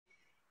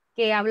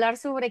que hablar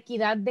sobre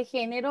equidad de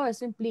género,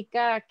 eso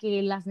implica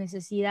que las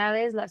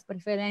necesidades, las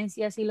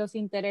preferencias y los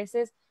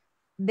intereses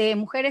de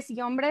mujeres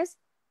y hombres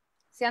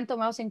sean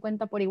tomados en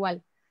cuenta por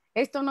igual.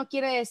 Esto no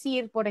quiere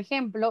decir, por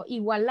ejemplo,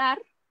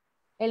 igualar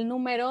el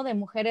número de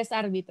mujeres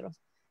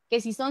árbitros,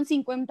 que si son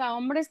 50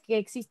 hombres, que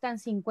existan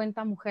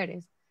 50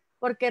 mujeres,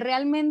 porque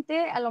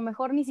realmente a lo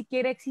mejor ni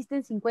siquiera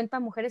existen 50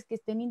 mujeres que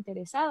estén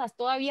interesadas.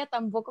 Todavía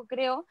tampoco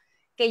creo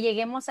que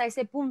lleguemos a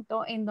ese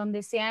punto en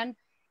donde sean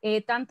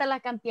tanta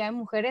la cantidad de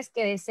mujeres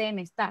que deseen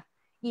estar.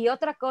 Y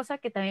otra cosa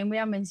que también voy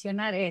a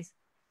mencionar es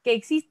que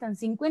existan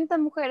 50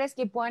 mujeres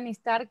que puedan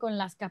estar con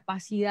las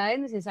capacidades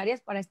necesarias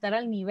para estar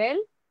al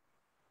nivel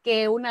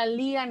que una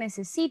liga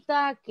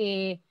necesita,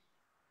 que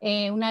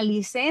una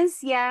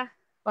licencia,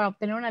 para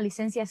obtener una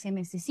licencia se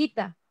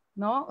necesita,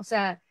 ¿no? O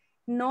sea,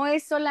 no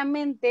es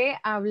solamente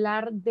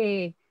hablar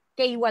de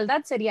que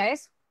igualdad sería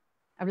eso.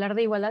 Hablar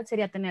de igualdad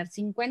sería tener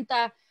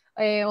 50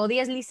 o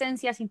 10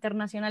 licencias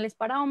internacionales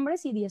para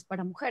hombres y 10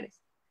 para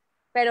mujeres.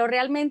 Pero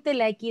realmente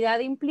la equidad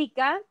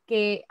implica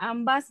que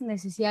ambas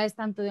necesidades,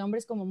 tanto de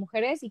hombres como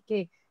mujeres, y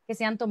que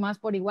sean tomadas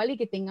por igual y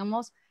que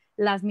tengamos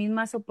las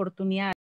mismas oportunidades.